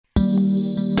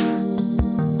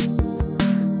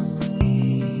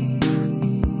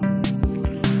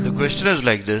question is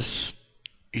like this.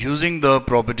 Using the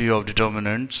property of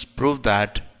determinants, prove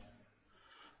that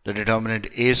the determinant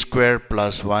a square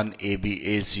plus 1 ab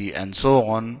ac and so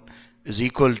on is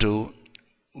equal to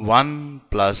 1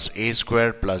 plus a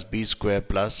square plus b square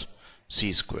plus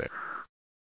c square.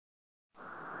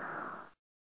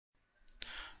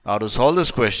 Now to solve this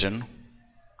question,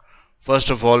 first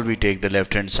of all we take the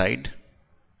left hand side.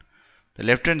 The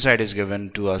left hand side is given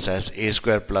to us as a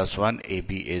square plus 1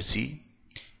 ab ac,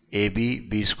 ab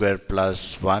b square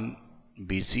plus 1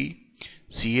 bc,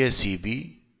 ca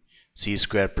cb, c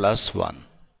square plus 1.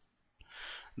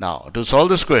 Now to solve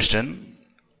this question,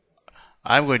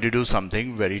 I am going to do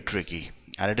something very tricky,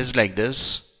 and it is like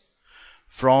this.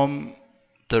 From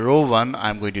the row 1 I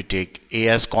am going to take a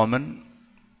as common,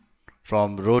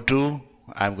 from row 2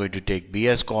 I am going to take b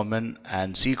as common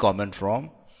and c common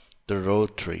from the row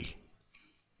 3.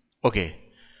 Okay,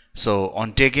 so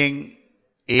on taking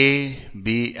a,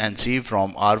 b and c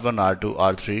from r1, r2,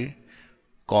 r3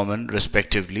 common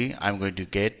respectively, I am going to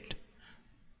get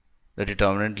the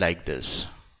determinant like this.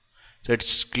 So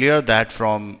it's clear that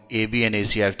from a, b and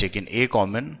ac I have taken a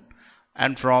common,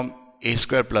 and from a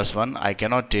square plus 1 I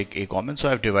cannot take a common, so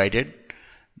I have divided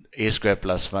a square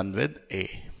plus 1 with a.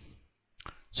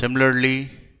 Similarly,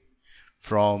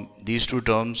 from these two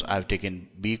terms I have taken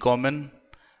b common,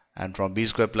 and from b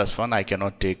square plus 1 I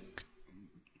cannot take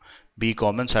b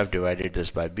common, so I have divided this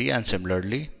by b, and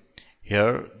similarly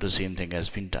here the same thing has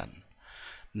been done.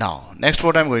 Now next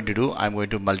what I am going to do, I am going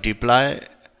to multiply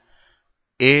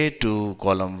a to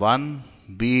column 1,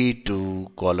 b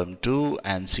to column 2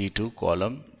 and c to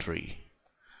column 3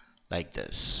 like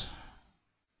this.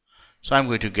 So I am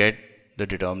going to get the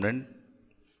determinant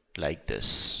like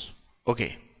this.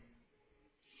 Okay,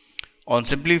 on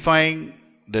simplifying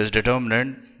this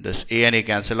determinant, this a and a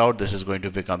cancel out, this is going to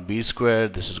become b square,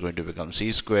 this is going to become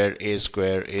c square, a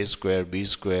square, b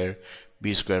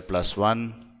square plus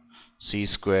 1, c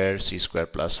square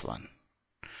plus 1.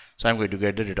 So I'm going to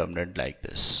get the determinant like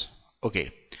this.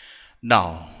 Okay,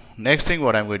 now next thing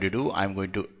what I'm going to do, I'm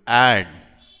going to add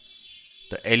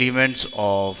the elements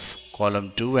of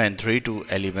column 2 and 3 to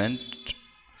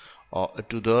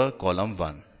the column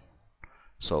 1.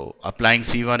 So applying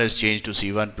c1 is changed to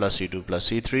c1 plus c2 plus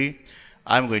c3.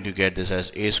 I'm going to get this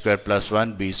as a square plus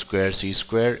 1 b square c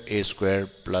square, a square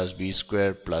plus b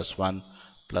square plus 1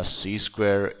 plus c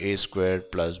square, a square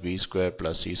plus b square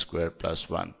plus c square plus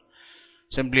 1.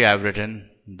 Simply I have written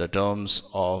the terms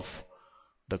of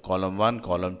the column 1,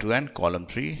 column 2 and column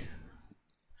 3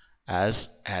 as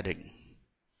adding.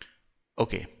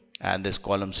 Okay, and this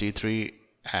column c3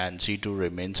 and c2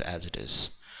 remains as it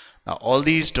is. Now all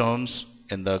these terms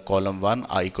in the column 1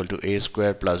 are equal to a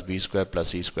square plus b square plus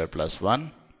c square plus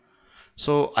 1.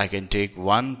 So I can take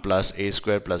 1 plus a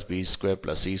square plus b square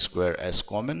plus c square as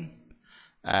common,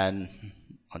 and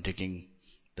on taking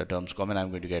the terms common I am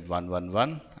going to get 1, 1,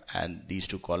 1 and these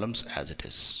two columns as it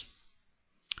is.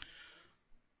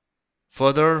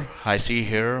 Further, I see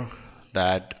here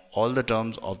that all the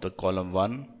terms of the column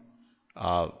 1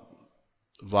 are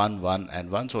 1, 1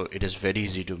 and 1, so it is very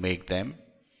easy to make them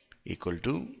equal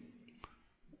to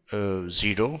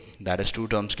 0. That is, two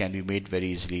terms can be made very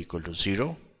easily equal to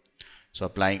 0. So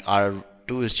applying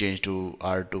r2 is changed to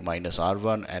r2 minus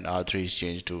r1 and r3 is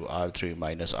changed to r3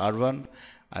 minus r1.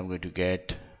 I'm going to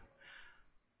get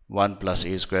 1 plus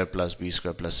a square plus b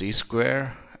square plus c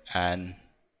square, and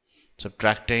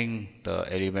subtracting the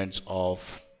elements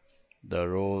of the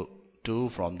row 2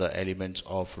 from the elements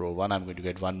of row 1, I'm going to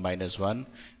get 1 minus 1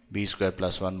 b square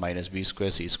plus 1 minus b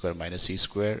square, c square minus c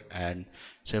square, and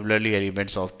similarly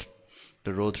elements of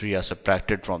the row 3 are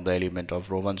subtracted from the element of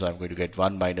row 1, so I'm going to get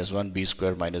 1 minus 1 b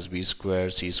square minus b square,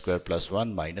 c square plus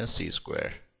 1 minus c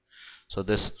square. So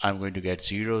this I'm going to get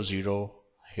 0, 0,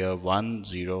 here 1,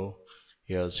 0,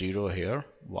 here 0, here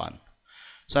 1.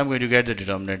 So I'm going to get the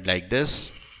determinant like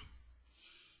this,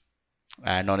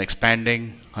 and on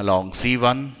expanding along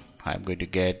c1 I'm going to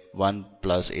get 1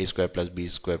 plus a square plus b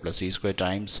square plus c square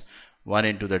times 1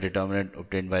 into the determinant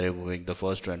obtained by removing the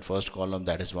first row and first column,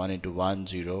 that is 1 into 1,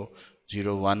 0,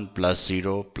 0, 1 plus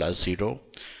 0 plus 0.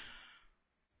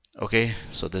 Okay,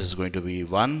 so this is going to be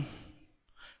 1.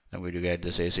 I'm going to get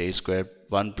this as a square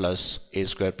 1 plus a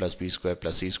square plus b square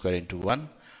plus c square into 1,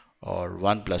 or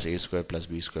 1 plus a square plus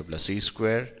b square plus c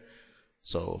square.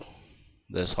 So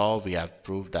this is how we have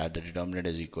proved that the determinant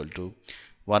is equal to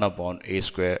 1 upon a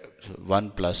square,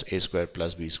 1 plus a square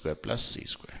plus b square plus c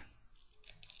square.